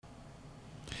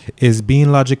Is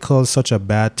being logical such a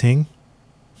bad thing?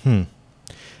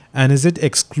 And is it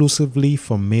exclusively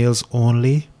for males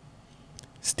only?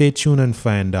 Stay tuned and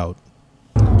find out.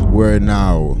 We're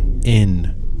now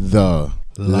In the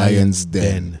Lion's Lion's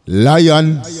Den. Den.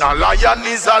 Lion. A lion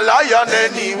is a lion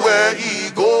anywhere he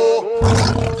go.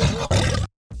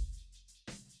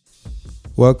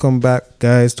 Welcome back,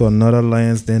 guys, to another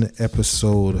Lion's Den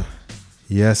episode.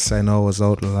 Yes, I know I was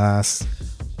out last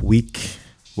week,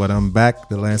 but I'm back.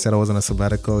 The Lion said I was on a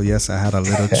sabbatical. Yes, I had a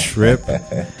little trip.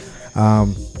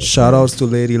 Shout outs to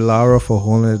Lady Laura for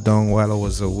holding it down while I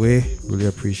was away. Really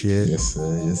appreciate it. Yes,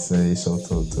 sir. Yes, sir.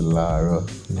 Shout out to Lara.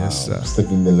 Yes, sir.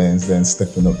 Stepping the lens, then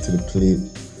stepping up to the plate.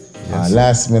 Yes,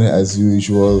 last minute as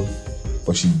usual,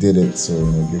 but she did it. So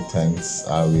give thanks.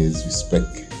 Always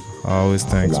respect. Always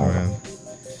thanks, Laura. man.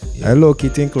 I low-key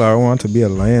think Laura want to be a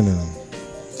lion.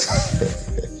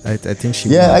 I think she.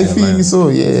 Yeah, I want to be a feel lion. so.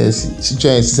 Yeah, she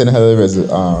trying to send her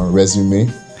resume.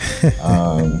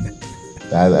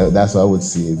 That's what I would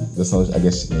say. That's not. I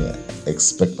guess she can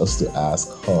expect us to ask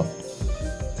her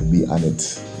to be on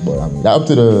it. But I mean, that up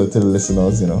to the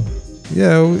listeners,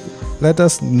 Yeah, let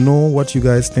us know what you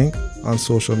guys think on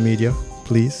social media,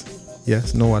 please.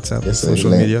 Yes, no WhatsApp, Yes, sir.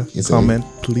 social media. Yes, sir. Comment,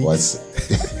 please. What's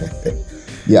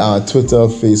yeah, on Twitter,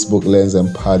 Facebook, Lens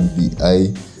and Pod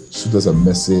VI. Shoot us a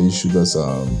message. Shoot us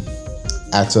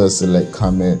at us, select,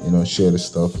 comment. Share the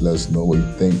stuff. Let us know what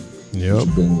you think. If you Yep.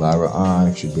 should bring Lara on.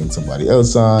 If you should bring somebody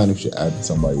else on. If you should add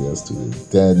somebody else to the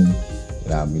den.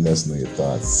 Let us know your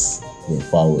thoughts going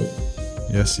forward.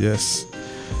 Yes.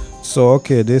 So,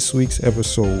 okay, this week's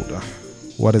episode,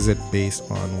 what is it based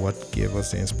on? What gave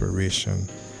us the inspiration?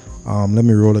 Let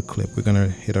me roll a clip. We're gonna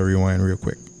hit a rewind real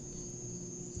quick.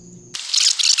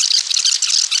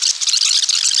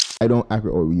 I don't act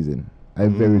without reason.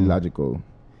 I'm very logical.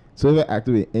 So if I act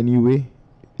in any way,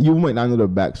 you might not know the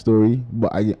backstory,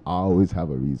 but I always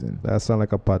have a reason. That sounds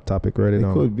like a pot topic right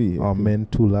now. could be, it Are could. men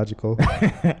too logical? No,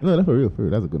 that's for real.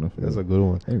 That's a good one. That's a good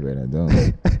one. I ain't write that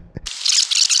down.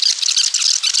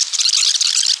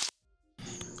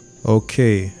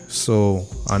 Okay, so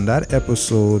on that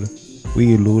episode,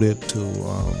 we alluded to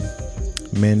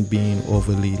men being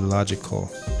overly logical.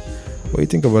 What do you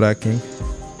think about that, King?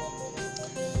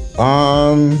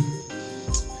 I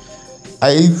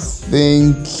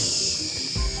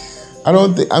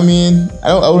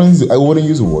wouldn't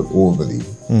use the word overly.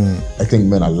 I think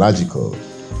men are logical,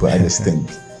 but I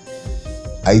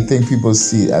think people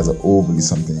see it as an overly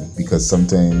something because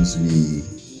sometimes we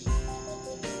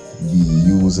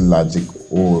use logic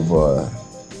over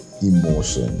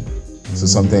emotion. So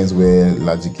sometimes where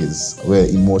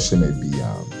emotion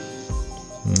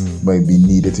might be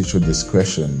needed to show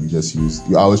discretion,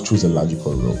 you always choose a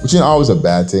logical route, which is always a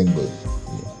bad thing, but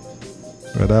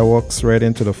Well, that walks right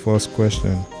into the first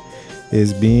question.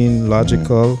 Is being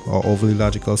logical or overly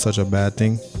logical such a bad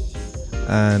thing?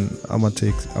 And I'm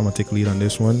gonna take lead on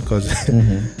this one because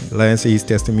Lion said he's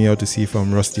testing me out to see if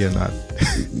I'm rusty or not.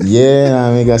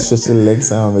 yeah, I got stretch the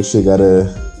legs out, make sure you got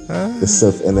the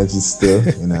self energy still,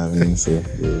 So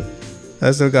yeah.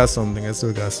 I still got something.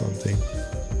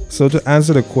 So to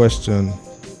answer the question,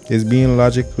 is being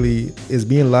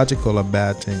logical a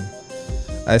bad thing?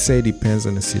 I say it depends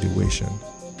on the situation.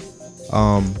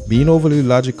 Being overly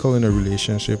logical in a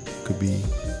relationship could be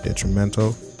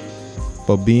detrimental,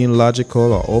 but being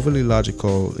logical or overly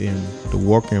logical in the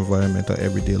work environment or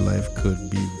everyday life could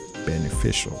be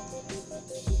beneficial.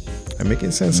 Am I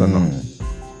making sense or not?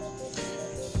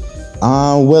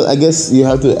 Well, I guess you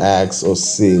have to ask or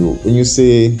say, when you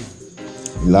say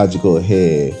logical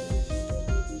here,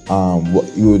 what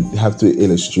you would have to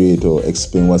illustrate or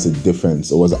explain what's the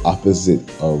difference or what's the opposite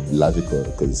of logical,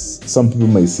 because some people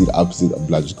might see the opposite of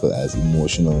logical as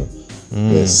emotional,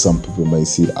 whereas some people might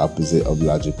see the opposite of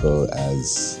logical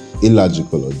as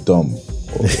illogical or dumb,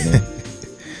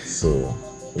 So,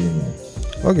 what do you mean?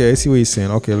 Okay, I see what you're saying.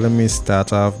 Okay, let me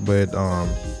start off with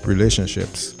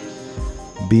relationships.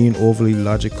 Being overly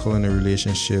logical in a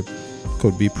relationship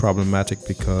could be problematic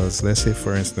because, let's say,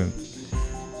 for instance,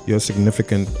 your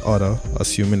significant other,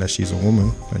 assuming that she's a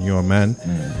woman and you're a man,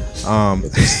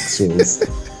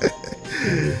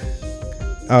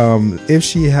 if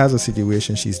she has a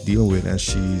situation she's dealing with and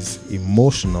she's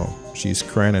emotional, she's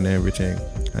crying and everything,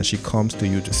 and she comes to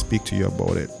you to speak to you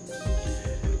about it,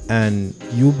 and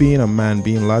you being a man,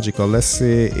 being logical, let's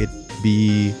say it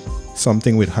be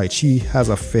something with height. She has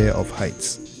a fear of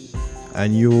heights,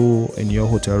 and you in your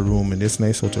hotel room, in this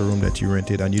nice hotel room that you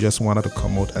rented, and you just want her to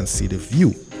come out and see the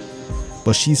view,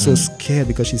 but she's so scared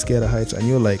because she's scared of heights, and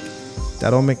you're like,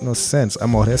 that don't make no sense.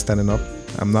 I'm out here standing up,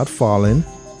 I'm not falling,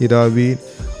 you know what I mean?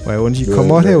 Why wouldn't you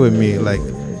come out here with me? Like,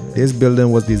 This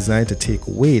building was designed to take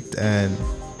weight, and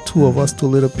two of us, two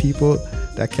little people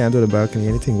that can't do the balcony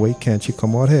anything. Why can't you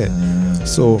come out here?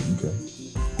 So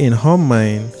in her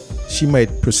mind, she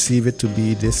might perceive it to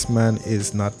be, this man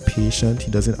is not patient,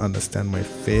 he doesn't understand my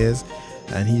fears,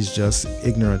 and he's just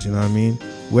ignorant, you know what I mean?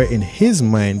 Where in his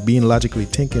mind, being logically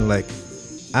thinking like,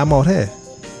 I'm out here,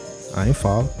 I ain't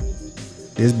foul.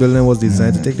 This building was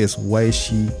designed to take this. Why is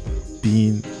she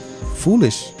being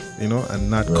foolish, you know, and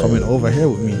not coming over here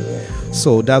with me?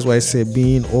 So that's why I say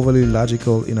being overly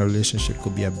logical in a relationship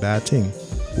could be a bad thing.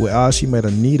 Where all she might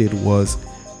have needed was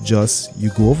just,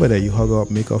 you go over there, you hug her up,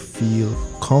 make her feel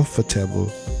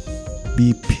comfortable,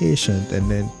 be patient, and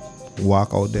then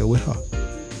walk out there with her.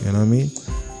 You know what I mean?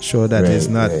 Show that it's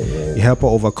not, you help her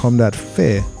overcome that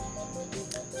fear.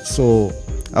 So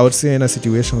I would say in a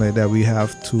situation like that, we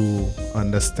have to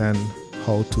understand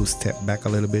how to step back a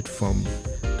little bit from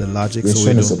the logic. You're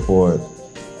showing support.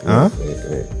 No,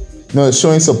 it's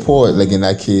showing support. Like in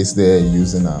that case, they're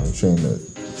using showing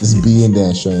just being there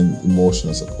and showing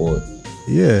emotional support.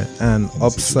 Yeah, and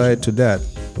upside to that,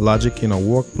 logic in a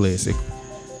workplace.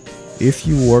 If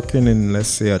you're working in, let's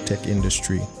say, a tech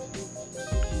industry,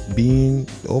 being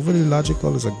overly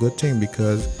logical is a good thing,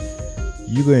 because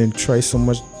you're going to try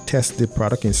test the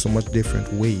product in so much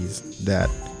different ways that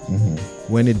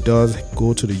when it does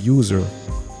go to the user,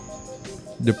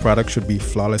 the product should be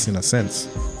flawless in a sense.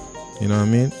 You know what I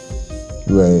mean?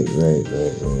 Right.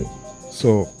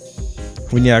 So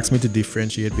when you asked me to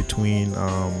differentiate between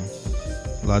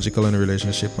logical in a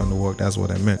relationship and the work, that's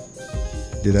what I meant.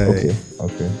 Did I?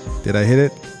 Okay. Did I hit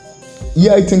it?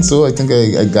 Yeah, I think so. I think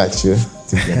I got you. I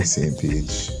think we're on the same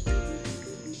page.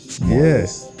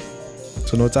 Yes.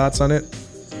 So no thoughts on it?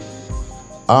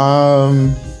 I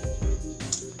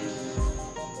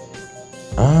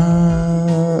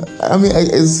mean,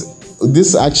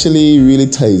 this actually really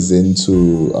ties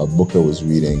into a book I was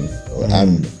reading, or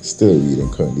I'm still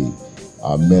reading currently.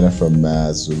 Men Are From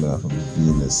Mars, Women Are From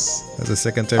Venus. That's the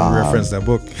second time you referenced that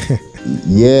book.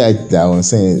 Yeah, that one. I'm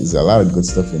saying there's a lot of good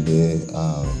stuff in there.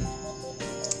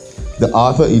 The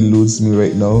author eludes me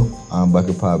right now, but I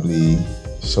could probably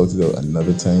shout it out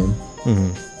another time.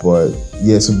 But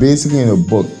yeah, so basically in the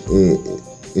book,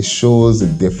 it shows the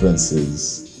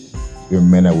differences in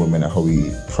men and women and how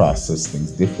we process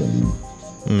things differently.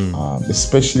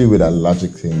 Especially with that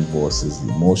logic thing versus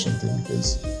the emotion thing,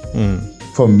 because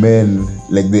for men,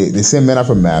 like they say men are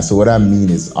from Mars. So what I mean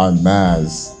is on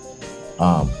Mars,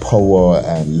 power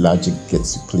and logic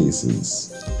gets you places.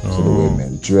 So the way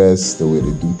men dress, the way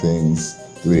they do things,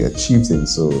 the way they achieve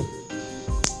things. So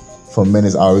for men,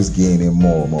 it's always gaining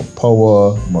more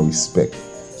power, more respect.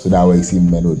 So that way you see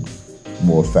men would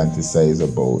more fantasize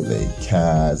about like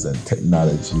cars and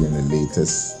technology and the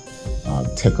latest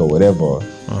tech or whatever,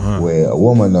 where a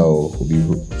woman now will be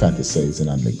fantasizing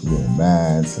on like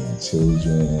romance and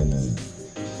children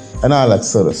and all that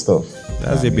sort of stuff.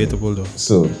 That's debatable though.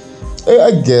 So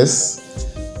I guess,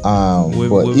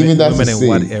 but even that's women to in say,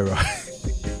 what era?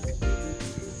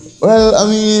 Well, I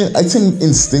mean, I think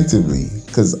instinctively,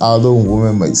 because although a lot of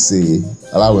women might say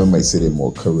they're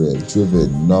more career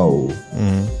driven, no,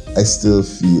 I still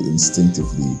feel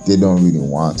instinctively they don't really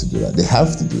want to do that. They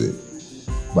have to do it,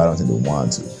 but I don't think they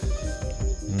want to. You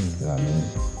know what I mean?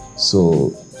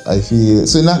 So I feel,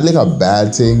 so not like a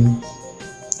bad thing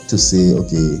to say,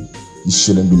 okay, you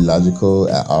shouldn't be logical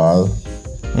at all.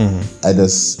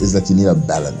 It's like you need a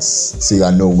balance. So you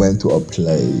gotta know when to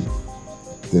apply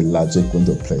the logic, when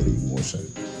to apply the emotion.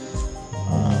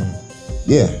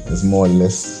 Yeah, it's more or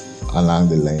less along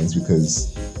the lines, because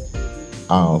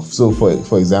so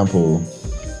for example,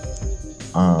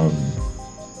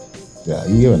 yeah,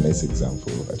 you give a nice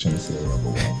example. I'm trying to say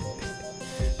number one.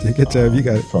 Take your time, you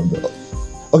got it.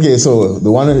 Okay, so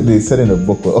the one that they said in the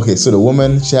book was, okay, so the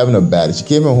woman, she having a bad, she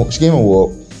came in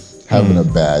work having a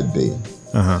bad day.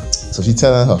 So she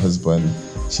telling her husband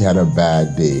she had a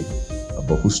bad day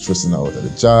about who's stressing out at the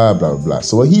job, blah, blah, blah.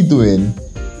 So what he doing,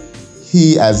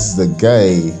 he as the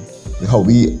guy, how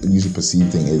we usually perceive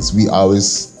things is we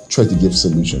always try to give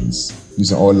solutions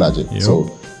using all logic. Yep. So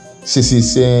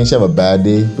she's saying she have a bad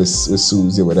day with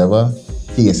Susie or whatever,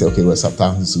 he can say, okay, well, stop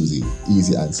talking to Susie.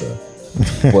 Easy answer.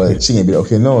 But she can be like,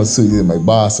 okay, no, Susie is my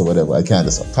boss or whatever. I can't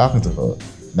just stop talking to her.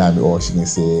 Now, or she can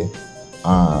say,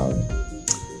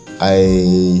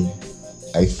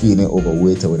 I feeling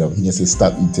overweight or whatever. He can say,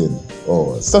 stop eating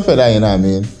or stuff like that, you know what I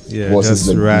mean? Yeah, versus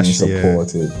just like rash, being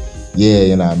supported. Yeah,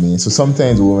 you know what I mean? So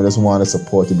sometimes women just want to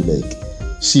support to be like,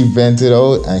 she vented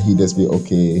out and he just be,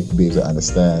 okay, babes, I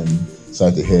understand.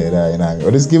 Sorry to hear that, you know what I mean?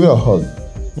 Or just give it a hug,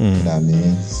 you know what I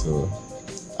mean? So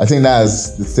I think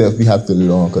that's the stuff we have to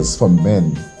learn, because for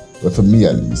men, but for me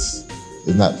at least,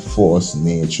 it's not forced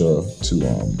nature to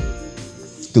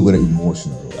go the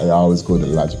emotional. I always go the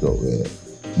logical where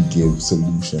you give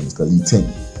solutions because you think.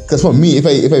 Because for me, if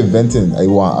I venting, I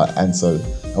want an answer.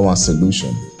 I want a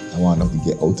solution. I want enough to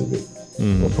get out of it.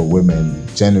 But for women,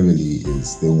 generally,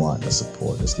 is they want the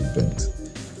support, just to vent,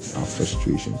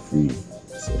 frustration free.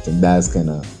 So I think that's kind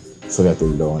of so you have to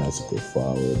learn as you go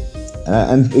forward,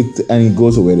 and it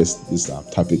goes to where this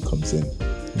topic comes in.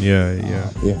 Yeah.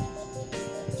 Yeah.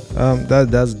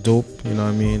 That's dope. You know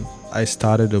what I mean? I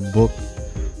started a book,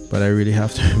 but I really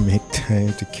have to make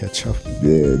time to catch up.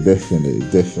 Yeah, definitely.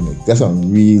 There's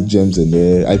some real gems in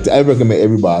there. I recommend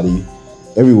everyone,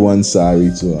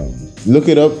 to look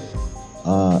it up.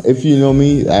 If you know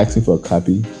me, ask me for a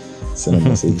copy, send a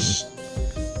message.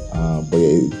 But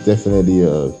yeah, it's definitely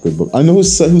a good book. I know who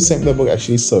sent me that book.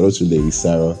 Actually, shout out to Lady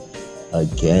Sarah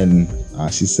again.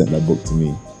 She sent that book to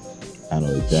me. I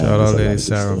know. Shout out Lady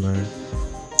Sarah, man.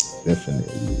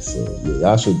 Definitely. So yeah,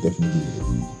 y'all should definitely give it a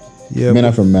read. Yeah, Men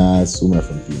are from Mars, women are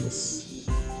from Venus.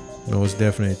 No, it's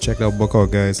definitely check that book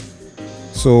out, guys.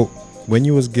 So when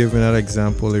you was giving that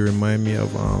example, it reminded me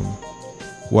of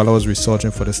while I was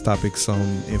researching for this topic,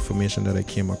 some information that I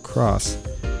came across,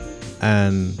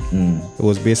 and it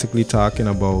was basically talking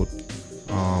about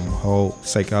how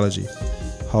psychology,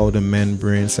 how the men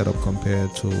brain set up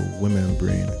compared to women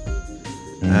brain.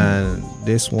 And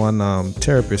this one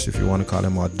therapist, if you want to call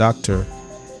him, or doctor,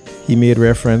 he made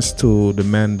reference to the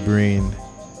man brain.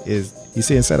 He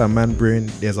said inside a man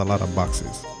brain there's a lot of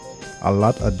boxes, a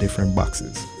lot of different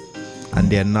boxes, and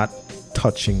they're not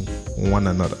touching one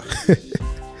another.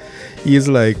 He's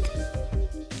like,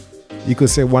 you could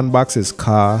say one box is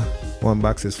car, one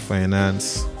box is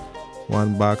finance,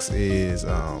 one box is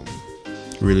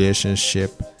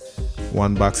relationship,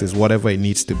 one box is whatever it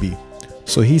needs to be.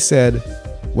 So he said,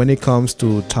 when it comes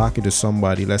to talking to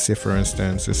somebody, let's say for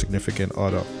instance a significant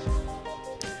other,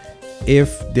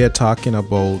 if they're talking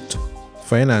about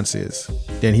finances,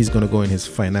 then he's going to go in his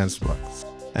finance box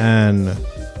and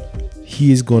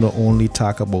he's going to only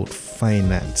talk about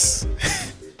finance.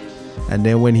 And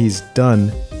then when he's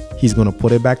done, he's going to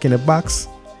put it back in the box.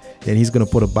 Then he's going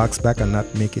to put a box back and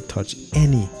not make it touch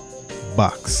any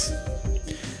box.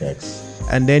 Yes.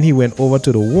 And then he went over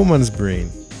to the woman's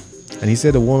brain, and he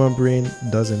said the woman brain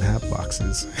doesn't have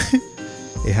boxes.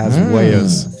 It has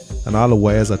wires, and all the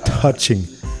wires are touching.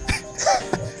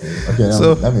 Okay,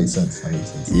 So- that makes sense.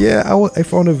 Yeah, I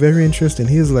found it very interesting.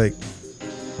 He's like,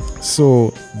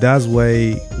 so that's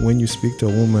why when you speak to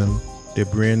a woman, their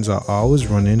brains are always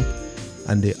running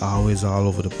and they're always all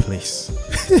over the place.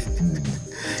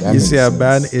 That You see, a makes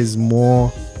man sense. is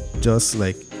more just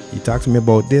like, you talk to me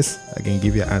about this, I can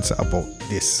give you an answer about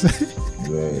this.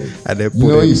 Right. And then You put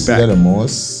know, it you see that back. the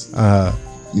most.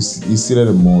 You see that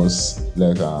the most,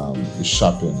 like the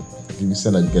shopping. If you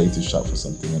send a guy to shop for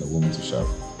something and a woman to shop,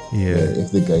 Yeah.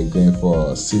 if the guy going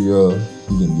for cereal,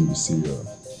 he can leave with cereal.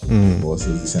 Or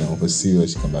says he send her for cereal,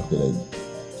 she come back with like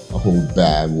a whole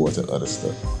bag worth of other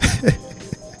stuff.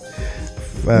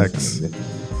 Facts. Definitely.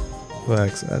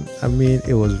 Facts. And I mean,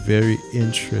 it was very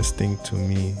interesting to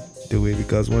me the way,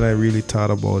 because when I really thought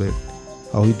about it,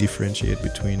 how he differentiated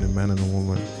between a man and a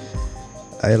woman,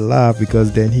 I laughed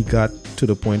because then he got to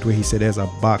the point where he said there's a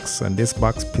box, and this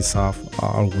box piss off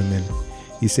all women.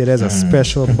 He said there's a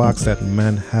special box that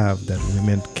men have that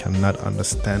women cannot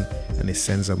understand, and it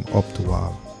sends them up to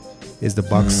wow. Is the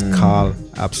box called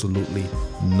absolutely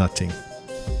nothing.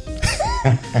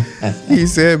 He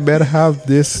said men have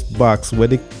this box where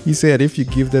he said if you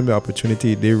give them the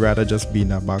opportunity, they rather just be in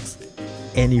that box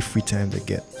any free time they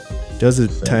get. Just the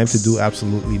time to do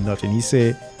absolutely nothing. He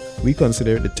said we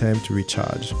consider it the time to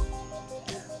recharge.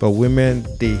 But women,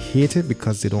 they hate it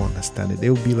because they don't understand it.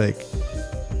 They'll be like,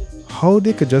 how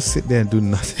they could just sit there and do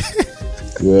nothing.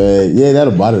 Yeah,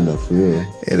 that'll bother them for real.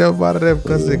 It don't bother them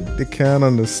because they can't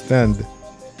understand.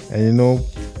 And you know,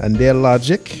 and their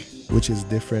logic, which is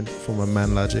different from a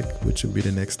man logic, which would be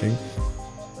the next thing,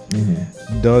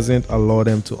 doesn't allow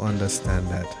them to understand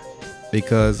that.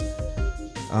 Because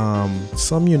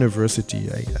some university,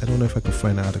 I don't know if I could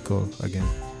find an article again,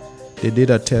 they did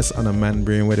a test on a man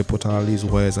brain where they put all these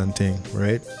wires and thing,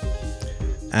 right?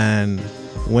 And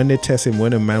when they test him,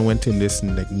 when a man went in this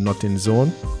like nothing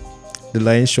zone, the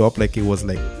line show up like it was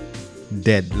like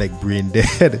dead, like brain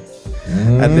dead.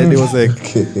 And then it was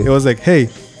like, hey,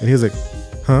 and he was like,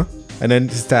 huh? And then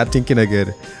he started thinking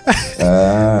again.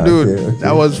 Dude,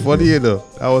 that was funny, you know.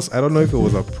 I don't know if it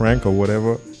was a prank or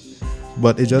whatever,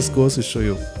 but it just goes to show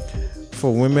you,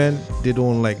 for women, they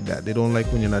don't like that. They don't like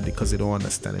when you're not, because they don't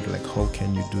understand it. Like, how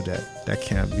can you do that? That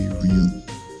can't be real.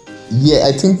 Yeah,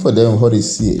 I think for them, how they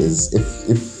see it is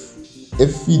if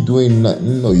if you're doing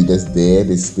nothing or you're just there,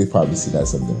 they probably see that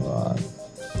something wrong.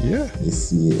 Yeah. They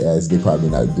see it as they probably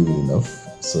not doing enough,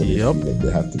 so they Yep. feel like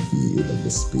they have to be in like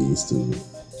the space to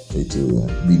try to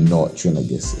be nurturing, I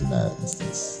guess, in that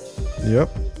instance. Yep.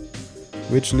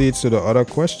 Which leads to the other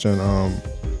question: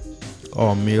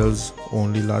 are males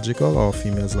only logical, or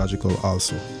females logical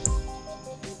also?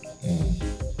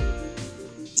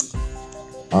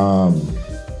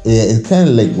 Yeah, it's kind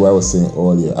of like what I was saying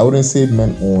earlier. I wouldn't say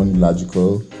men only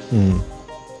logical.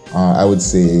 I would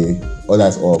say,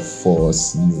 that's all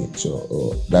force nature,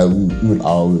 or that we would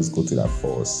always go to that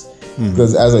force.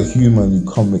 Because as a human, you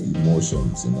come with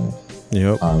emotions, you know.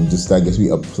 Yep. Just I guess we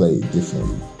apply it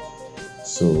differently.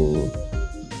 So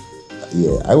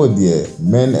yeah, I would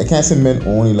men. I can't say men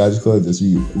only logical. Just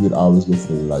we would always go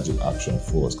for the logic, action,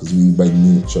 force. Because we by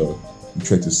nature we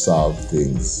try to solve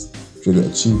things, try to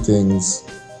achieve things.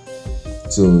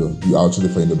 So we are trying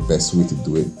to find the best way to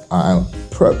do it.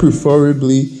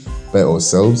 Preferably by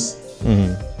ourselves.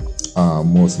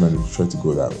 Most men try to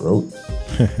go that route.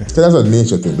 Because that's a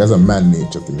nature thing. That's a man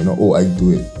nature thing. You know, oh, I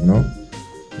do it. You know.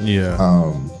 Yeah.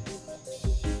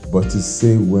 But to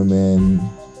say women,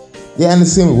 yeah, and the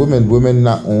same with women. Women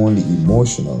not only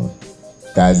emotional,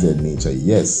 that's their nature.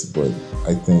 Yes, but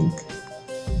I think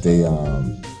they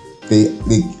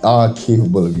are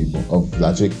capable of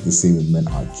logic. The same as men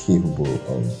are capable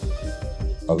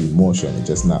of emotion. It's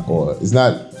just not all. It's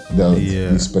not the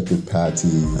respective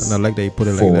parties. And I like that you put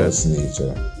it like that. Force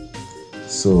nature.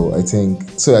 So I think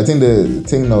the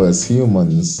thing now as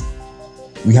humans,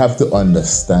 we have to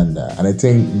understand that. And I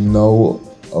think now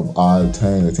of all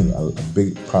time, I think a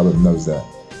big problem now is that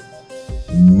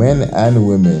men and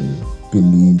women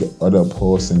believe the other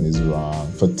person is wrong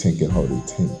for thinking how they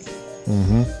think.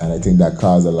 And I think that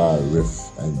causes a lot of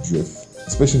rift and drift,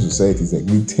 especially in societies. Like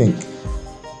we think,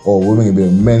 women can be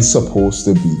men supposed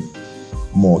to be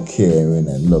more caring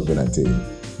and loving and thing.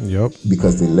 Yep.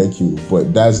 Because they like you,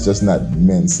 but that's just not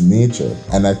men's nature.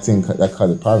 And I think that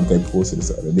caused a problem. I posted this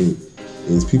the other day.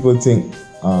 Is people think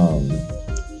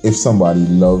if somebody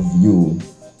love you,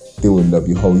 they would love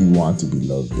you how you want to be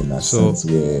loved, in that sense.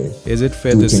 Where is it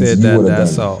fair to say that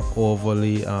that's a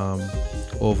overly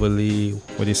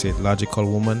what do you say, logical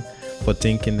woman for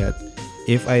thinking that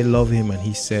if I love him and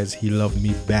he says he loved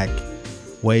me back,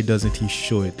 why doesn't he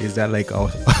show it? Is that like a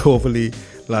overly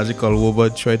logical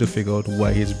woman try to figure out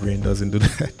why his brain doesn't do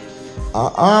that?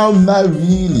 Not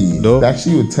really. No?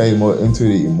 Actually, would tie more into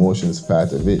the emotions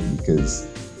part of it because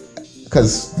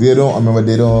they don't.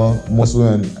 Most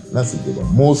women,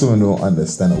 most women don't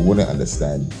understand or wouldn't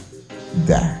understand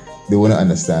that. They wouldn't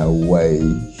understand why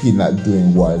he not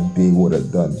doing what they would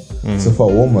have done. So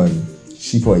for a woman,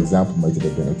 she, for example, might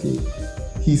have been okay.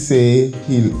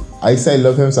 I say I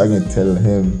love him, so I can tell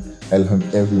him I love him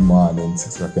every morning,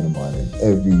 6 o'clock in the morning,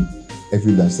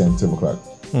 every lunchtime, 2 o'clock.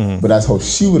 But that's how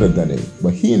she would have done it.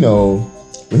 But he know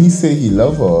when he say he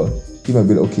love her, he might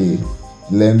be like, okay,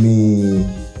 let me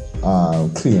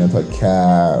clean up her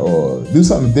car or do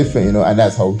something different, you know, and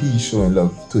that's how he's showing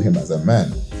love to him as a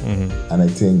man. And I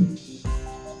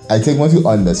think once you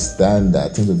understand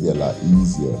that, things will be a lot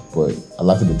easier. But a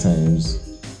lot of the times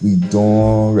we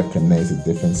don't recognize the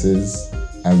differences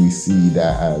and we see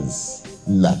that as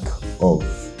lack of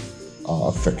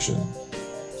affection.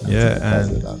 Yeah,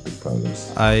 and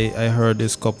I heard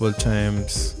this couple of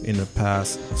times in the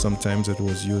past. Sometimes it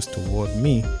was used toward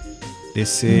me. They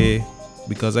say,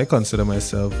 because I consider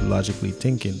myself logically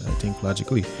thinking, I think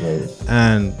logically. Right.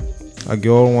 And a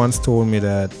girl once told me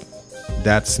that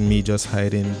that's me just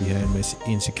hiding behind my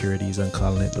insecurities and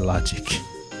calling it logic.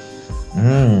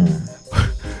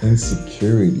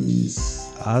 Insecurities.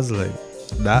 I was like,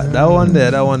 that one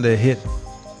there hit.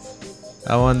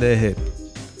 That one there hit.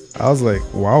 I was like,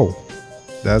 wow,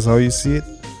 that's how you see it?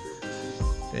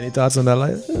 Any thoughts on that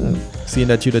line? Seeing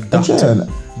that you're the doctor,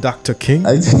 Dr. King?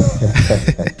 I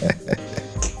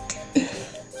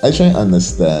try and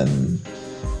understand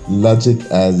logic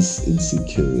as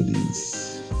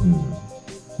insecurities.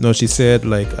 No, she said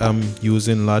like I'm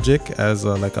using logic as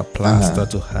a plaster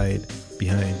to hide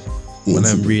behind when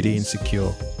I'm really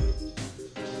insecure.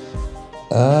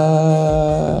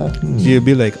 She'll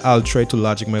be like, I'll try to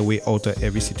logic my way out of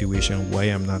every situation. Why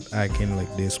I'm not acting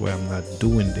like this? Why I'm not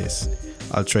doing this?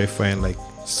 I'll try to find like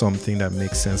something that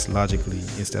makes sense logically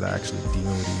instead of actually dealing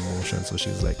with the emotion. So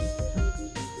she's like,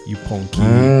 you punky,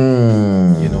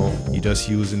 you know, you just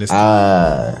using this. You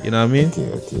know what I mean?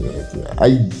 Okay. I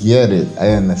get it.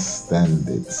 I understand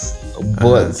it.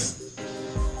 But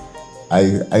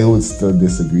I would still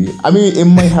disagree. I mean, it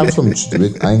might have some truth to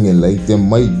it. I ain't gonna lie. There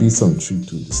might be some truth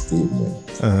to the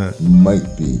statement.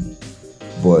 Might be.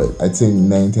 But I think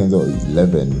 9 times out of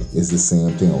 11 is the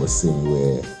same thing I was saying,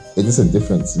 where it is a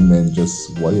difference. Men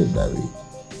just wired that way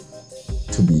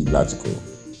to be logical.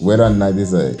 Whether or not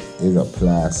is a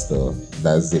plaster,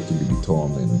 that's it to be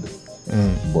determined.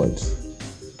 But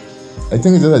I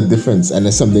think it's just a difference, and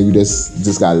it's something we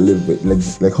just gotta live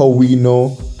with. Like how we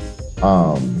know,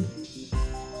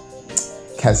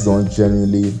 cats don't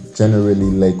generally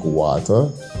like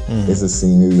water. It's the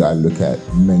same way we gotta look at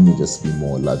men to just be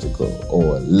more logical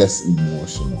or less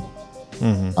emotional.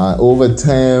 Over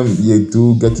time, you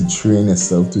do get to train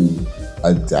yourself to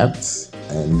adapt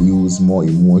and use more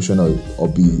emotion or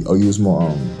use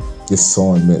more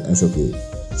discernment and say, okay,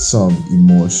 some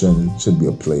emotion should be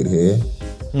applied here.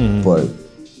 But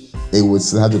it would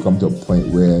still have to come to a point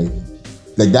where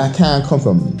like that can't come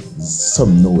from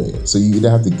nowhere. So you either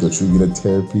have to go through either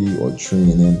therapy or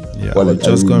training. Yeah, or like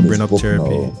just gonna bring up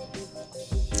therapy. Now.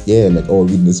 Yeah, like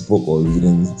reading this book or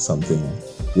reading something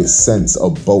with sense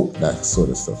about that sort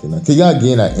of stuff, you know. Cause you gotta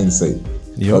gain that insight.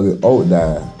 But without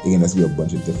that, again, there's be a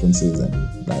bunch of differences and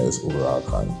that is overall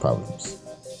kind of problems.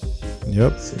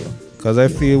 Yep. Because I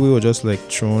feel we were just like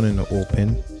thrown in the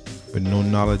open with no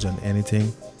knowledge on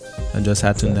anything and just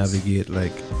had to navigate,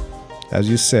 like, as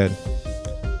you said,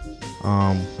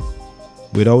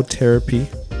 without therapy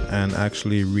and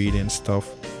actually reading stuff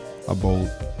about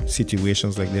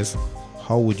situations like this,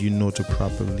 how would you know to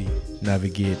properly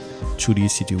navigate through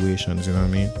these situations? You know what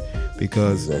I mean?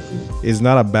 Because it's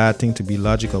not a bad thing to be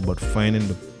logical, but finding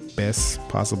the best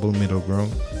possible middle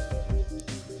ground,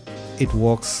 it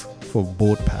works for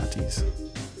both parties.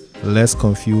 Less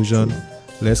confusion,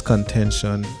 less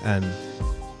contention, and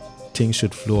things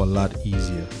should flow a lot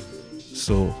easier.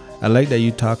 So I like that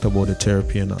you talked about the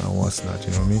therapy and what's not,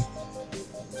 you know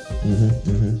what I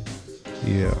mean?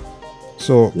 Yeah.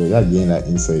 So you gotta gain that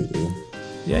insight.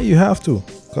 Yeah, you have to,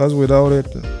 because without it,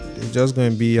 it's just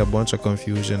going to be a bunch of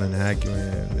confusion and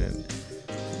argument and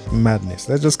madness.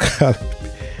 Let's just call it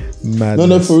madness.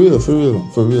 No, for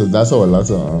real. That's how a lot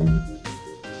of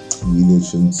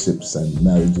relationships and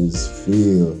marriages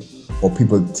fail, or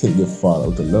people think they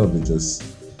fall out of love. It's just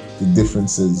the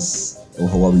differences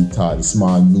of what we thought, the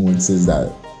small nuances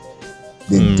that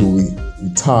they do. We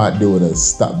thought they would have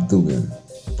stopped doing,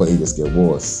 but it just get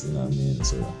worse. You know what I mean?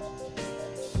 So.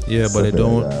 Yeah, but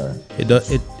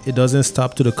it doesn't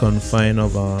stop to the confine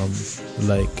of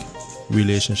like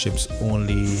relationships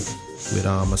only with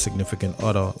a significant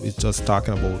other. It's just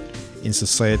talking about in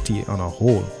society on a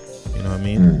whole. You know what I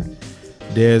mean?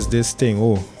 There's this thing.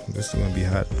 Oh, this is gonna be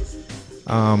hot.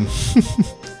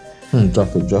 Drop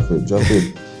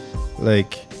it.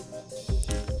 Like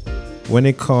when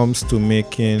it comes to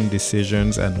making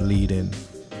decisions and leading,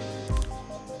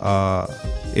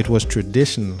 it was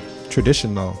traditional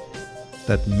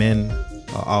that men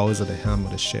are always at the helm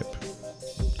of the ship.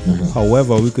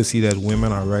 However, we could see that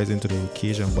women are rising to the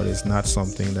occasion, but it's not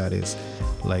something that is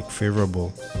like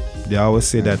favorable. They always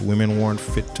say that women weren't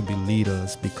fit to be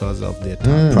leaders because of their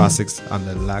thought process and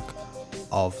the lack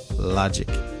of logic.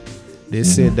 They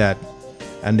say that,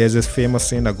 and there's this famous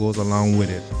saying that goes along with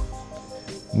it.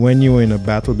 When you're in a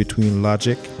battle between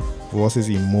logic versus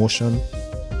emotion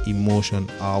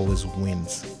always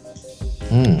wins.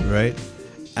 Right?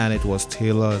 And it was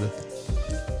tailored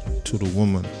to the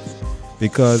woman,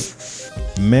 because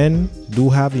men do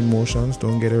have emotions.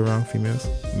 Don't get it wrong, females.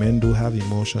 Men do have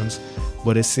emotions,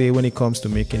 but they say when it comes to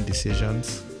making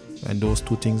decisions and those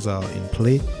two things are in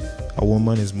play, a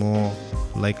woman is more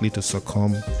likely to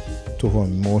succumb to her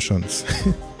emotions.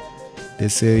 They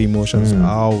say emotions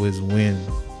always win.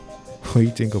 What do you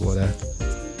think about that?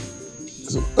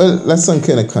 So, that's some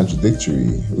kind of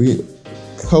contradictory.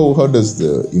 How does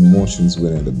the emotions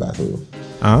win in the battle?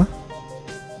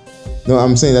 No,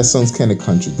 I'm saying that sounds kind of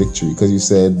contradictory, because you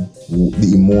said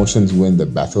the emotions win the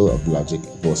battle of logic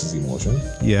versus emotion.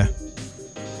 Yeah.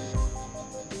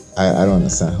 I don't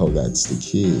understand how that's the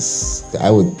case. I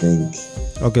would think.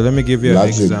 Okay, let me give you an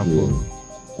example.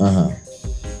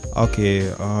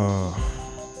 Okay,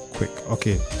 quick.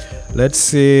 Okay, let's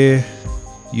say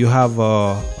you have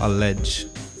a ledge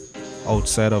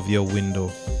outside of your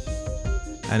window,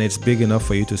 and it's big enough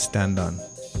for you to stand on,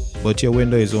 but your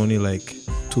window is only like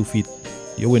 2 feet.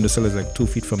 Your window sill is like 2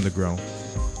 feet from the ground.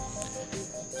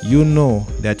 You know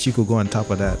that you could go on top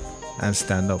of that and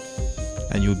stand up,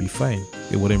 and you'll be fine.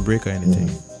 It wouldn't break or anything.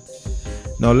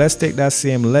 Now let's take that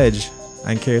same ledge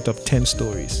and carry it up 10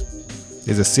 stories.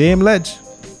 It's the same ledge.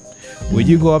 Will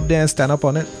you go up there and stand up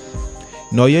on it?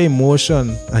 Now your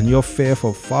emotion and your fear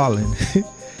for falling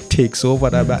takes over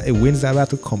that. It wins that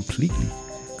battle completely,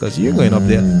 because you're going up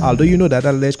there. Although you know that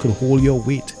ledge could hold your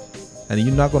weight and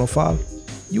you're not going to fall,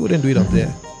 you wouldn't do it up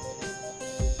there.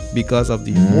 because of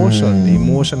the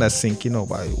emotion that's sinking up.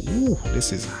 Like, ooh,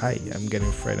 this is high. I'm getting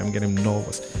afraid. I'm getting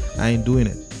nervous. I ain't doing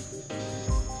it.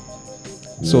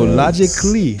 So Yes.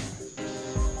 logically,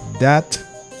 that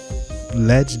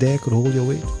ledge there could hold your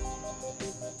weight.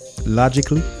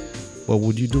 Logically, but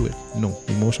would you do it? No.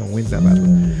 Emotion wins that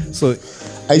battle. So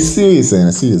I see what you're saying.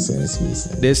 I see what you're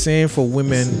saying. they're saying for I see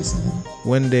women, what you're saying.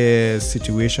 when their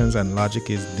situations and logic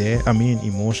is there,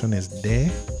 emotion is there,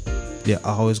 they're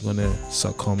always gonna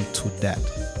succumb to that.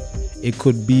 It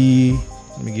could be,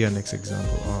 let me give you a next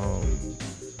example.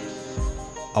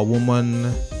 A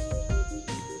woman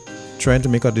trying to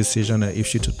make a decision if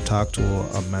she should talk to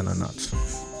a man or not,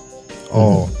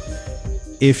 or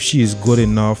if she is good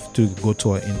enough to go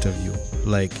to an interview.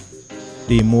 Like,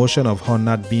 the emotion of her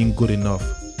not being good enough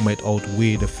might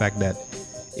outweigh the fact that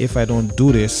if I don't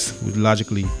do this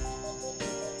logically,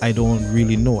 I don't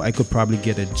really know. I could probably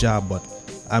get a job, but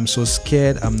I'm so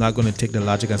scared. I'm not going to take the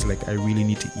logic as like I really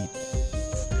need to eat.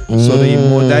 So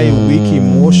that weak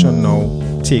emotion now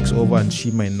takes over, and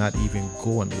she might not even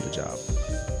go and do the job.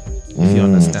 If you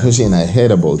understand. Especially in her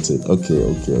head about it. Okay.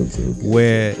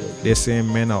 Where they're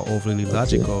saying men are overly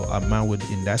logical, a man would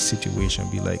in that situation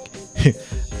be like,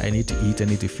 I need to eat, I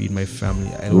need to feed my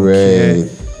family. I don't care.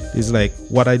 It's like,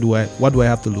 what do I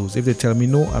have to lose? If they tell me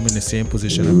no, I'm in the same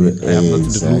position. I have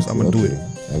nothing to lose. I'm gonna do it.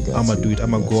 I'm gonna do it.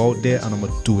 I'm gonna go out there and I'm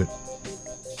gonna do it.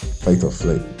 Fight or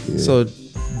flight. Yeah. So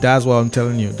that's what I'm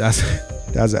telling you. That's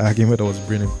the argument I was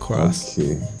bringing across.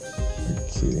 Okay.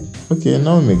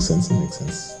 Now it makes sense.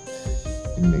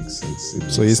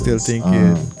 So you still think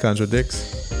it contradicts?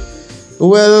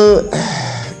 Well,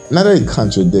 not that it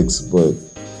contradicts, but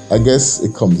I guess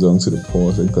it comes down to the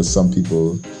portion, because some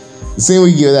people, the same way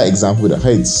you give that example with the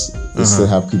heights, you still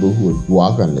have people who would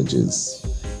walk on ledges,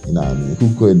 you know what I mean,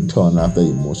 who could turn off their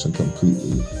emotion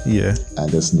completely, and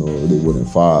just know they wouldn't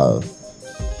fall.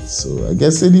 So I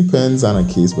guess it depends on a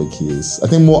case by case. I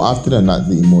think more often than not,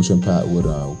 the emotion part would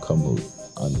come out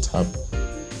on top.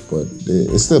 But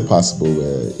it's still possible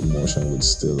where emotion would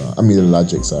still, the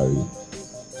logic,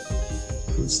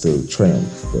 would still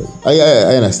triumph. But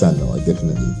I understand now. I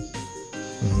definitely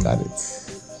got it.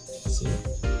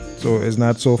 So it's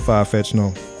not so far-fetched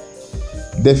now.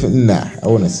 Definitely, nah. I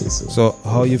wouldn't say so. So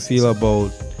how you feel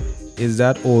about, is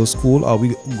that old school? Are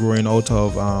we growing out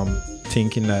of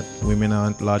thinking that women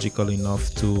aren't logical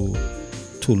enough to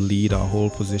lead our whole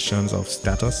positions of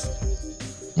status?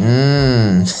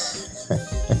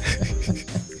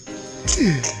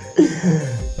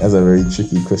 That's a very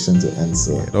tricky question to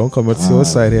answer. Yeah, don't commit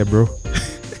suicide here, bro.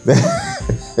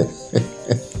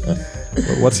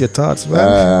 What's your thoughts,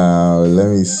 man? Let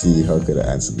me see. How could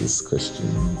I answer this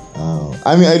question?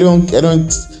 I don't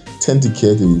tend to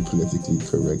care to be politically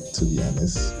correct, to be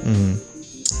honest.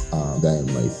 That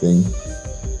is my thing.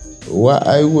 What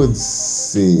I would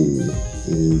say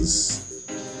is,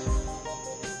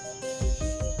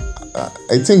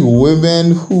 I think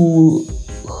women who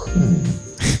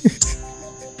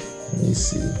let me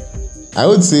see. I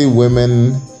would say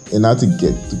women, in order to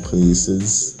get to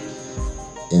places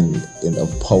in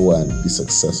of power and be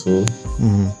successful,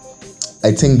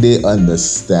 I think they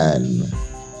understand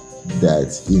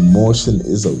that emotion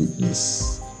is a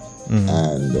weakness,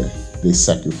 and they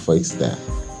sacrifice that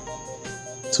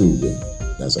to win.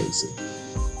 That's what I would say.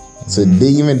 So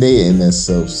they in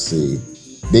themselves say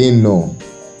they know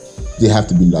they have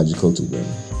to be logical to win.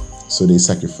 So they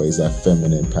sacrifice that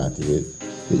feminine part of it,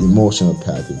 the emotional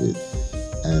part of it,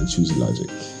 and choose logic.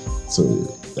 So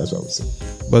that's what I would say.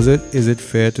 But is it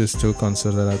fair to still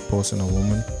consider that person a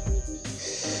woman?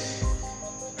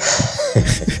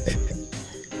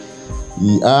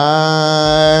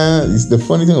 It's the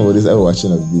funny thing about this. I was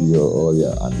watching a video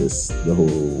earlier on the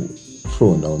whole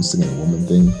pronouns thing and woman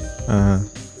thing.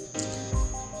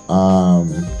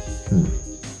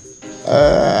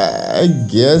 I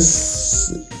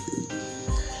guess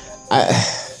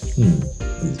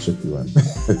it's a tricky one.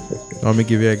 Let me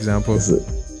give you an example.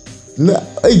 No,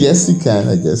 I guess you can.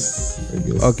 I guess.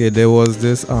 Okay, there was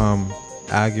this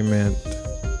argument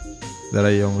that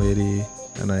a young lady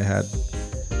and I had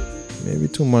maybe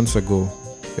 2 months ago.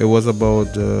 It was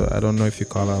about I don't know if you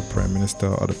call her Prime Minister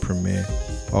or the Premier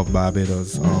of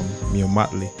Barbados, Mia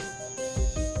Mottley.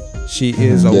 She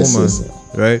is a woman,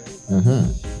 right?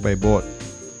 By birth.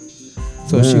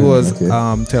 So she was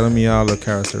telling me all the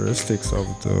characteristics of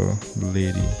the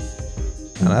lady,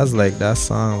 and I was like, that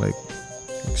sound like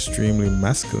extremely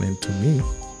masculine to me.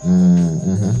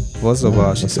 First of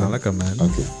all, she sound like a man.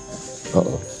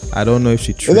 I don't know if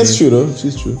she trained. That's true though.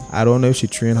 She's true. I don't know if she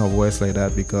trained her voice like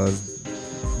that, because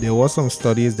there were some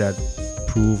studies that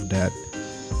proved that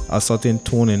a certain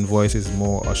tone in voice is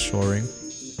more assuring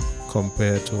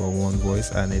compared to a one voice,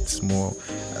 and it's more.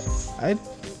 I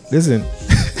listen.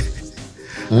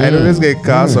 I know this can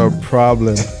cause a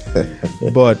problem,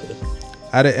 but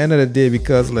at the end of the day,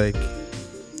 because like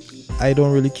I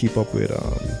don't really keep up with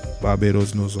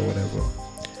Barbados News or whatever.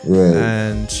 Right.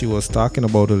 And she was talking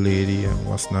about a lady and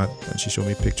what's not, and she showed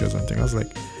me pictures and things. I was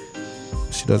like,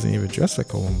 she doesn't even dress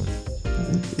like a woman.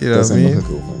 You know what I mean? Look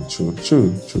like a woman.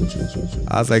 True.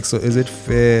 I was like, so is it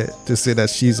fair to say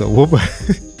that she's a woman?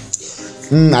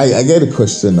 I get the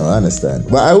question now, I understand.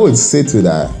 But I would say to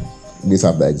that, based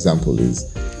off the example,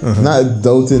 is not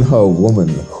doubting her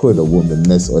womanhood or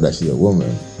womanness or that she's a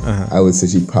woman. I would say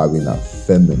she's probably not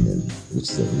feminine,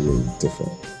 which is a really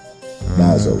different.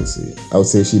 That's what I would say. I would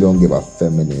say she don't give a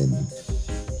feminine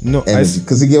energy,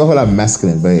 because you give a whole lot of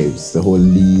masculine vibes. The whole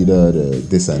leader, the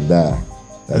this and that.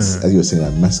 That's as you were saying,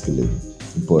 that masculine.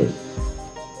 But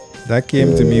that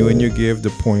came to me when you gave the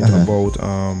point about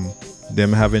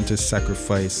them having to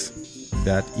sacrifice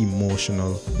that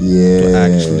emotional to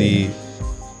actually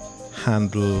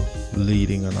handle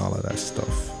leading and all of that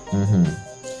stuff.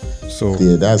 So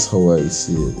yeah, that's how I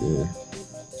see it. Yeah.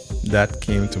 That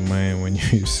came to mind when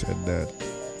you said that.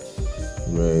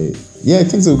 Right. Yeah, I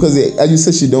think so, because as you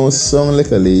said, she don't sound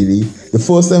like a lady. The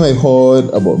first time I heard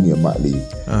about Mia Mottley,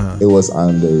 it was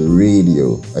on the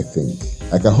radio, I think.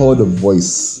 Like I heard the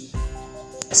voice.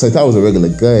 So I thought it was a regular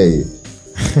guy.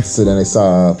 So then I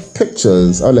saw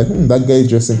pictures. I was like, that guy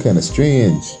dressing kind of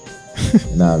strange.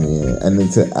 You know what I mean? And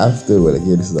then after, we're like,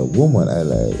 yeah, this is a woman. I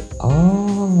like,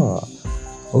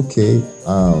 okay.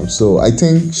 So I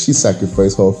think she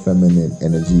sacrificed her feminine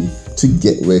energy to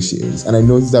get where she is. And I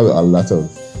noticed that with a lot of,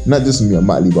 not just Mia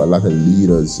Mottley, but a lot of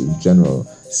leaders in general,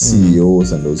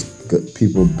 CEOs and those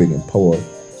people big in power.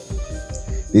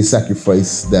 They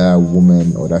sacrifice that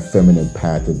woman or that feminine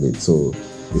part of it. So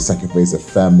they sacrifice the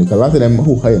family. Because a lot of them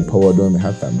who high in power don't even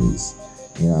have families.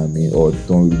 You know what I mean? Or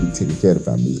don't really be taking care of the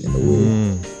families in the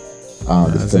way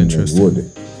the feminine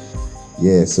would.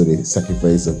 Yeah, so they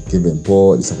sacrifice of giving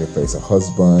birth, they sacrifice a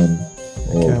husband.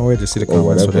 I can't wait to see the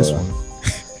comments for this one.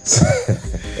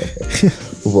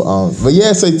 But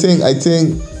yes, I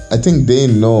think they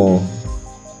know.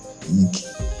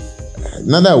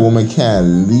 Not that a woman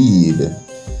can't lead,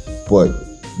 but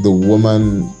the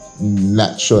woman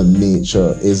natural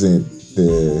nature isn't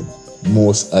the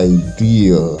most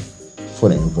ideal for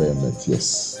the environment.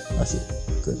 Yes, that's it.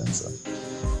 Good answer.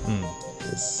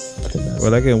 Yes, I think that's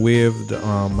well, I can wave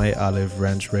my olive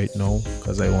branch right now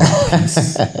because I want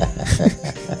peace.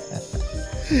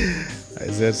 I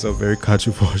said some very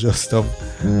controversial stuff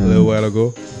a little while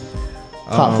ago.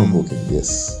 Thought-provoking,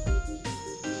 yes.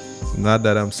 Not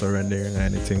that I'm surrendering or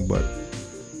anything, but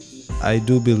I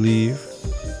do believe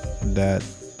that,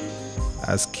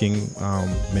 as King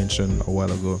mentioned a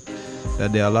while ago,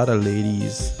 that there are a lot of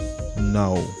ladies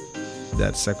now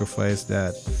that sacrifice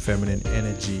that feminine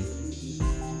energy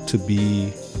to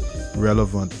be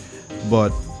relevant,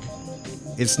 but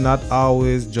it's not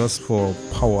always just for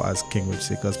power, as King would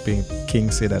say, because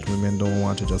King say that women don't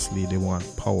want to just lead, they want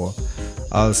power.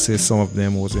 I'll say some of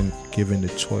them wasn't given the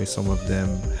choice, some of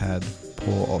them had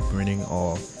poor upbringing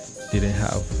or didn't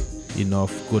have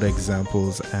enough good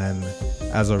examples, and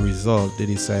as a result they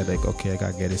decide like, okay, I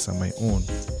gotta get this on my own,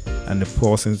 and the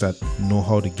persons that know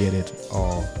how to get it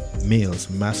are males,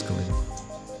 masculine.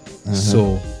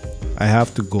 So I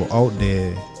have to go out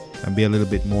there and be a little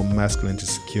bit more masculine to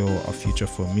secure a future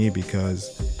for me,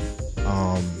 because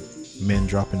men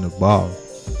dropping the ball.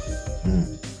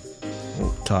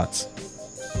 Thoughts?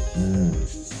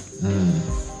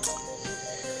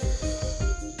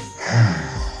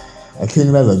 I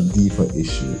think that's a deeper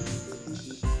issue.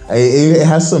 It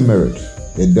has some merit.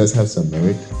 It does have some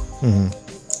merit.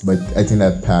 But I think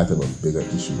that's part of a bigger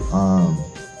issue.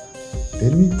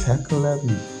 Did we tackle that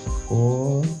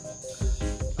before?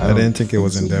 I didn't think it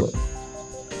was in depth.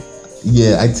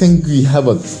 Yeah, I think we have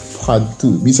a part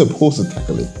 2. We're supposed to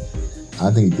tackle it. I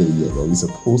don't think we did it yet, but we're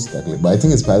supposed to tackle it. But I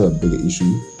think it's part of a bigger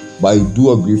issue. But I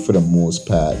do agree for the most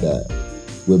part that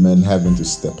women having to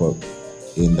step up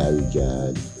in that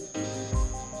regard.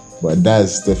 But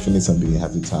that's definitely something you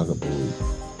have to talk about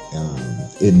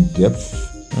in depth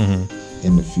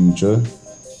in the future.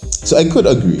 So I could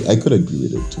agree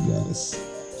with it, to be honest.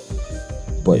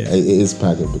 But it is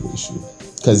part of the issue.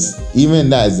 Because even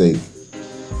that is like,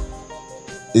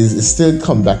 it still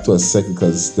come back to a second,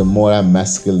 because the more that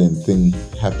masculine thing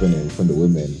happening from the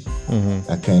women,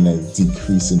 that kind of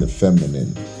decreasing the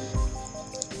feminine.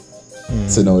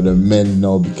 So now the men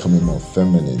now becoming more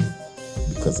feminine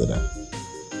because of that.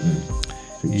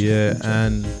 Future.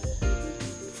 And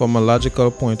from a logical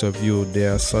point of view,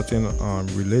 there are certain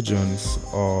religions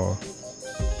or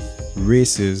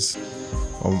races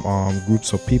or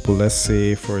groups of people, let's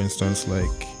say for instance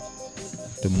like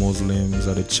the Muslims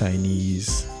or the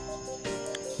Chinese.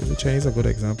 Is the Chinese a good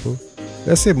example?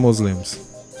 Let's say Muslims,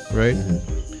 right?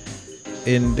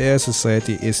 In their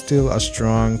society, it's still a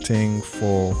strong thing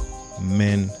for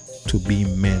men to be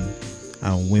men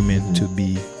and women to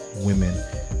be women.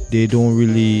 They don't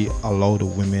really allow the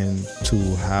women to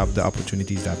have the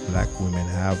opportunities that black women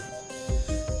have.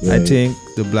 Yeah. I think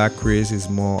the black race is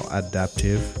more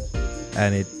adaptive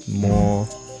and it more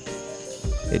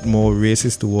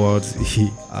races towards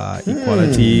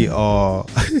equality or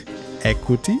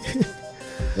equity.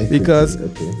 Because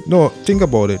no, think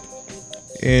about it.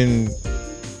 In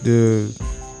the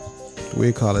way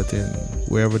you call it in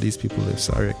wherever these people live,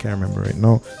 sorry I can't remember right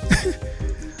now.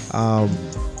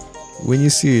 When you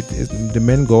see it, the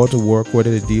men go out to work,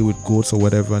 whether they deal with goats or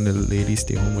whatever, and the ladies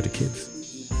stay home with the kids.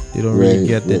 They don't really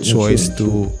get the choice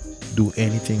to do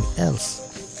anything else.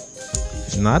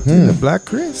 Not in the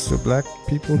black race. The black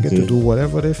people get to do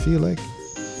whatever they feel like.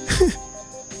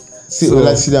 See, well,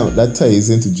 I see that ties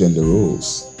into gender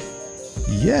roles.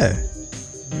 Yeah,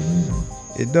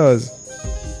 it does.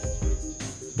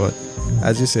 But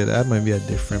as you said, that might be a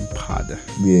different pod.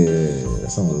 Yeah,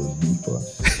 that's a little deeper.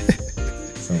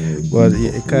 But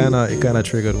it kind of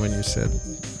triggered when you said.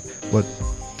 But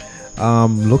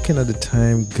looking at the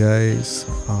time, guys,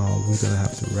 we're gonna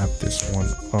have to wrap this one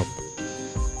up.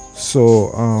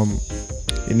 So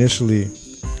initially,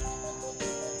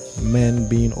 men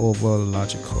being over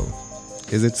logical,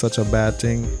 is it such a bad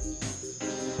thing?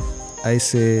 I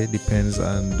say depends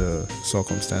on the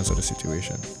circumstance or the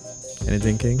situation.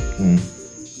 Anything, King?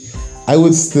 I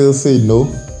would still say no,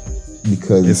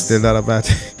 because it's still not a bad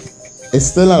thing. It's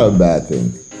still not a bad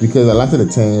thing, because a lot of the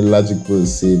time logic will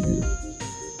save you.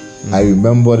 I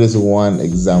remember this one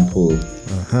example.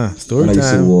 Story when time.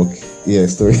 I used to walk. Yeah,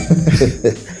 story.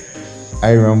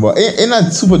 I remember, it's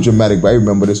not super dramatic, but I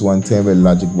remember this one time where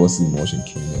logic versus emotion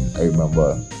came in. I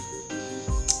remember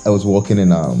I was walking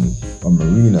in a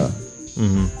marina,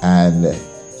 and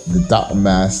the dock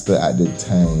master at the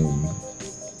time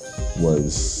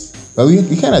was, well, we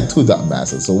kind of had two dock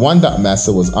masters. So one dock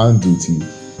master was on duty,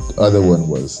 the other one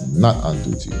was not on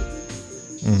duty.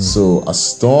 So a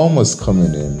storm was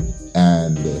coming in,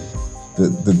 and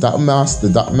the dock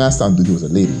master on duty was a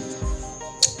lady.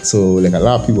 So like a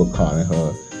lot of people calling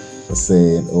her, were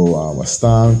saying, "Oh, a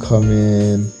storm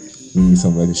coming. We need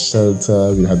somewhere to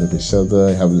shelter. We don't have nothing to shelter.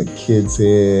 We have like kids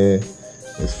here,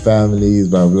 there's families,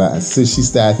 blah blah." And so she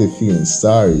started feeling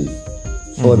sorry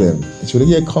for them. And she was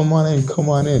like, "Yeah, come on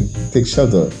in, take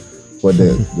shelter." But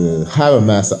the harbor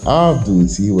master off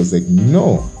duty was like,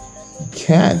 "No, you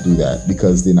can't do that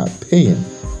because they're not paying,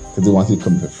 because they want you to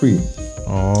come for free."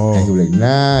 And he was like,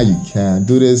 "Nah, you can't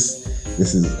do this.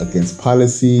 This is against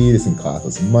policy. This can cost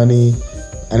us money."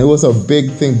 And it was a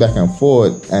big thing back and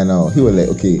forth. And he was like,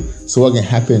 "Okay, so what can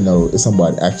happen now if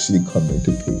somebody actually come in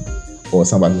to pay, or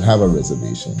somebody who have a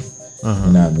reservation?"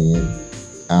 You know what I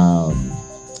mean?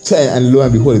 So, and lo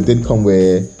and behold, it did come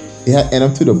where it had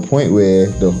ended up to the point where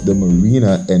the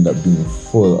marina ended up being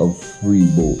full of free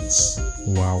boats.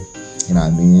 Wow. You know what I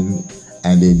mean?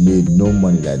 And they made no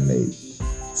money that night.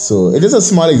 So it is a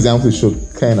small example to show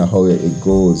kind of how it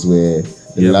goes, where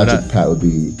the logic part would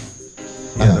be.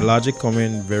 Yeah, the logic come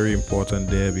in very important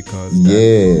there, because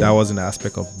that was an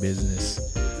aspect of business.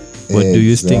 But do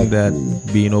you think that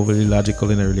being overly logical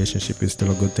in a relationship is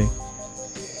still a good thing?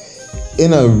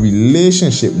 In a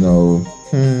relationship, no.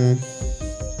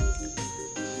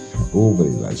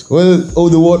 Overly logical. Well,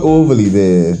 the word overly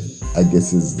there, I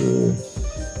guess, is the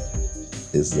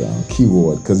key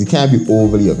word, because you can't be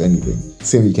overly of anything.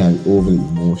 Same, you can't be overly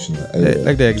emotional.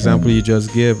 Like the example you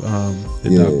just gave, the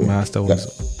dock master was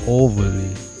overly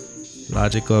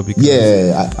logical, because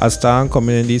as time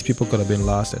coming in, these people could have been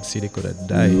lost at sea, they could have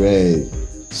died. Right.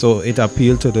 So it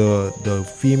appealed to the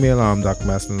female dock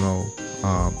master now,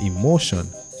 emotion.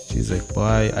 She's like,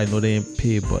 "Boy, I know they ain't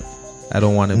pay, but I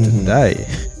don't want them to die."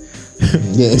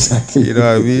 Yeah, exactly. You know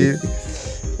what I mean?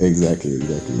 Exactly.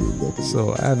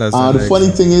 So I understand. The funny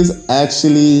thing is,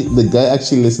 actually, the guy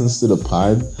actually listens to the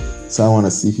pod, so I want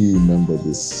to see if you remember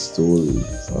this story.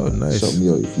 So nice. Shout me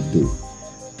out if you do.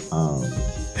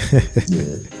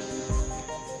 Yeah.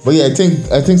 But yeah,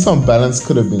 I think some balance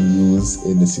could have been used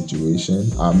in the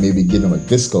situation. Maybe give them a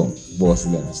discount, boss,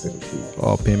 and then instead of free.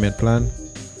 Or payment plan.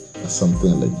 Or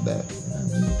something like that. You know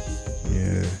what I mean?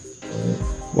 Yeah.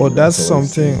 Well, that's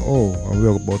something.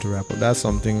 We're about to wrap up. That's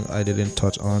something I didn't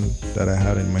touch on that I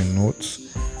had in my notes,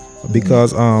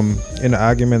 because in the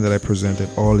argument that I presented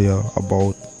earlier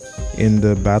about in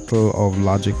the battle of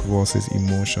logic versus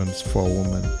emotions for a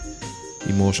woman,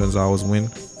 emotions always win.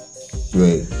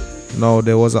 Right. Now,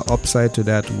 there was an upside to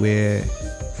that where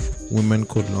women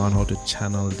could learn how to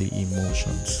channel the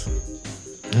emotions.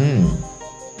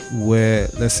 Where,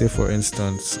 let's say, for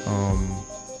instance,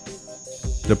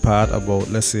 the part about,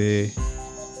 let's say,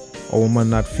 a woman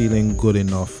not feeling good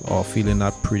enough or feeling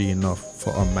not pretty enough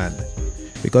for a man.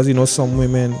 Because, you know, some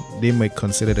women, they might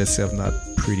consider themselves not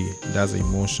pretty. That's an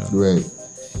emotion. Right.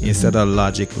 Instead of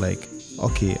logic, like,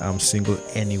 okay, I'm single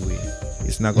anyway.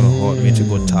 It's not gonna hurt me to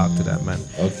go talk to that man.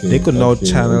 Okay. They could now okay,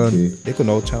 channel. okay. They could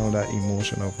now channel that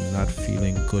emotion of not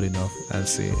feeling good enough and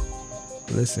say,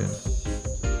 "Listen,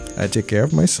 I take care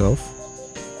of myself.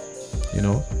 You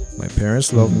know, my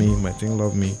parents love me. My thing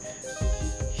love me.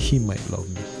 He might love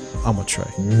me. I'ma try."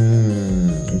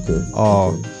 Okay.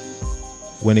 Or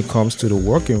when it comes to the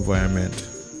work environment,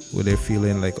 where they're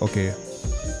feeling like, okay,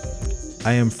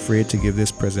 I am afraid to give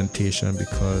this presentation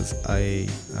because I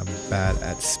am bad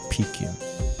at speaking.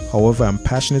 However, I'm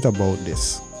passionate about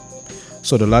this.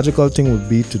 So the logical thing would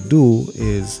be to do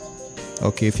is,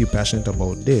 okay, if you're passionate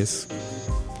about this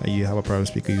and you have a private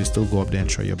speaker, you still go up there and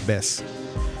try your best.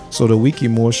 So the weak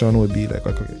emotion would be like,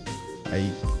 okay,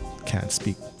 I can't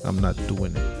speak. I'm not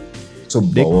doing it. So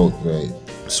bold, right?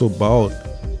 So bold.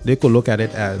 They could look at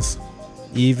it as,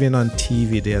 even on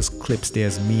TV, there's clips,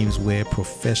 there's memes where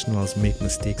professionals make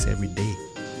mistakes every day.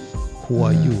 Who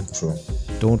are you? True.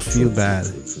 Don't feel bad.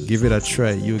 True. Give it a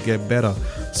try. You'll get better.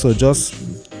 So just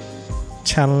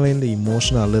channeling the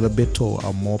emotion a little bit to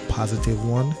a more positive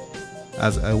one,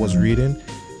 as I was reading,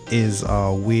 is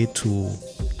a way to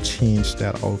change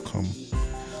that outcome.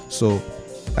 So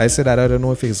I said that I don't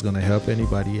know if it's going to help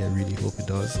anybody. I really hope it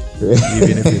does.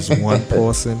 Even if it's one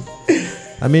person.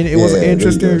 I mean, it was an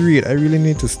interesting read. I really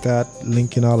need to start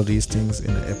linking all of these things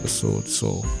in the episode.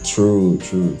 So True.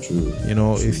 you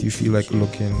know, if you feel like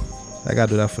looking, I gotta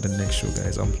do that for the next show,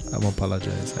 guys. I'm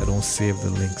apologize. I don't save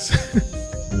the links.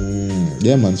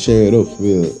 Yeah, man, share it up,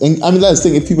 real. And I mean, that's the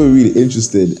thing. If people are really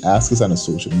interested, ask us on the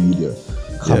social media.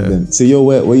 Comment. Say, yo,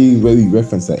 where you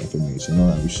reference that information? You know,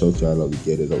 and we shout y'all out, we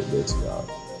get it out there to y'all.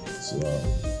 So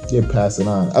yeah, pass it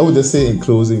on. I would just say in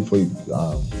closing, before you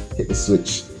hit the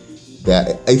switch,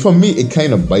 that for me it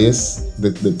kind of biased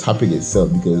the topic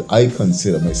itself, because I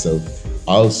consider myself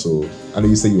also, I know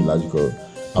you say you're logical,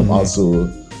 I'm also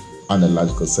on the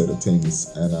logical side of things,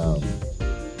 and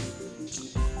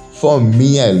for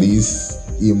me at least,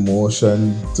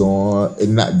 emotion it's not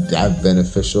that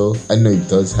beneficial. I know it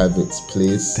does have its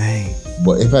place. Dang.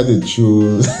 But if I had to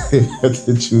choose, if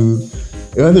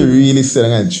I had to really sit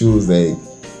down and choose like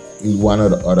one or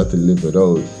the other to live it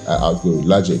out, I'll go with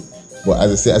logic. But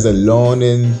as I say, as a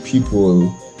learning people,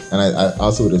 and I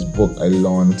also with this book, I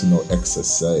learned to know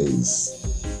exercise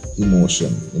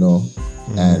emotion, you know,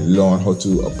 and learn how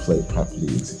to apply it properly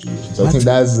in situations. So I think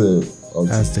that's the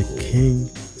ultimate As the goal. king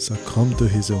succumb to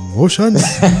his emotions.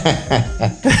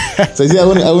 So you see, I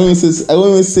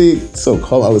wouldn't say so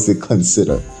calm. I would say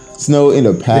consider. So now in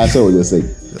the past, I would just like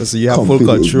So you have full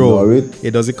completely control. ignore it.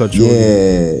 It doesn't control you.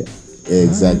 Yeah,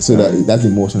 exactly. So that's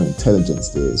emotional intelligence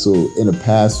there. So in the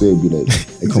past, it would be like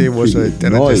You say emotional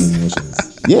ignore intelligence.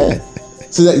 emotions. Yeah.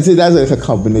 So that's like a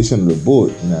combination of the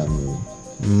both. You know what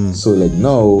I mean? So like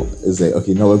now it's like,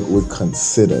 okay, now we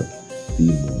consider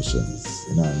the emotions.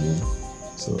 You know what I mean?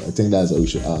 So I think that's what we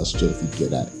should all strive to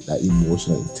get that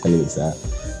emotional intelligence,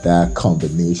 that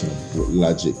combination of both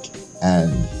logic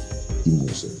and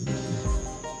emotion.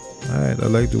 Alright, I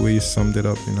like the way you summed it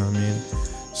up, you know what I mean?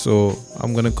 So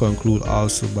I'm gonna conclude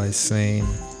also by saying,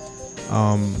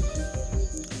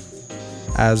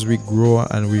 as we grow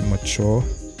and we mature,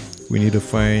 we need to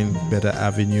find better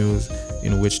avenues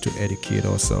in which to educate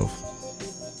ourselves.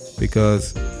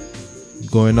 Because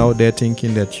going out there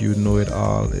thinking that you know it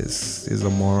all is a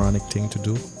moronic thing to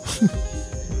do.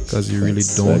 Because you really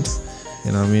don't.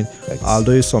 You know what I mean?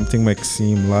 Although something might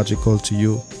seem logical to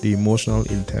you, the emotional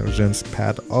intelligence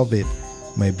part of it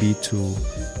might be to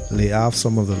lay off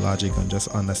some of the logic and just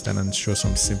understand and show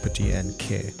some sympathy and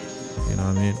care. You know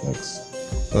what I mean?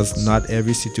 Because not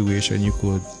every situation you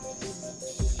could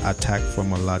attack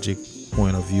from a logic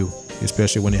point of view,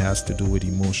 especially when it has to do with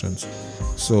emotions.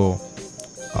 So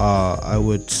I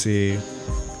would say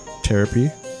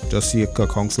therapy. Just see a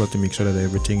counselor to make sure that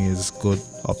everything is good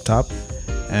up top,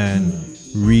 and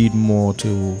read more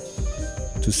to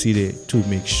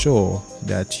make sure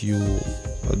that you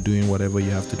are doing whatever you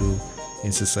have to do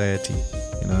in society.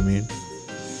 You know what I mean?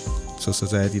 So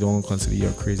society don't consider you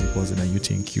a crazy person and you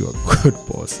think you're a good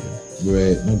person.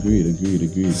 Right.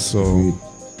 Agreed. So Agreed.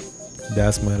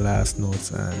 that's my last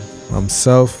notes, and I'm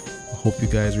Self. Hope you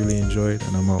guys really enjoyed,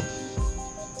 and I'm out.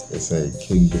 It's like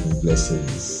kingdom and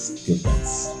blessings. Give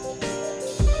thanks.